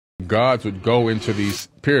Gods would go into these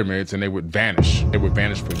pyramids and they would vanish. They would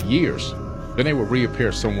vanish for years. Then they would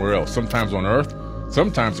reappear somewhere else, sometimes on Earth.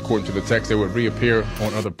 Sometimes, according to the text, they would reappear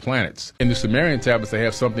on other planets. In the Sumerian tablets, they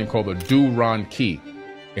have something called the Du-Ran Key.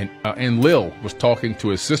 And Enlil was talking to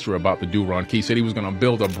his sister about the Du-Ran Key. He said he was going to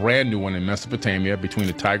build a brand new one in Mesopotamia between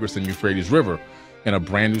the Tigris and Euphrates River in a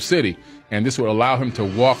brand new city. And this would allow him to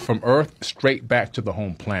walk from Earth straight back to the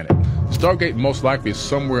home planet. The Stargate most likely is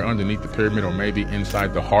somewhere underneath the pyramid or maybe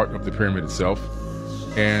inside the heart of the pyramid itself.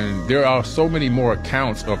 And there are so many more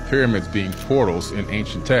accounts of pyramids being portals in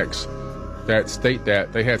ancient texts that state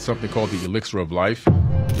that they had something called the elixir of life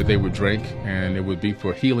that they would drink, and it would be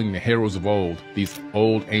for healing the heroes of old, these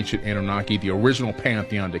old ancient Anunnaki, the original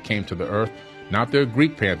pantheon that came to the earth, not the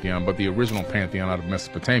Greek pantheon, but the original pantheon out of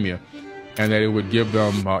Mesopotamia, and that it would give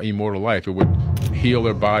them immortal life. It would heal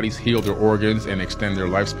their bodies, heal their organs, and extend their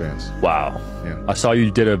lifespans. Wow. Yeah. I saw you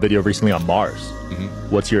did a video recently on Mars. Mm-hmm.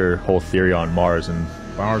 What's your whole theory on Mars? And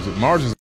Mars is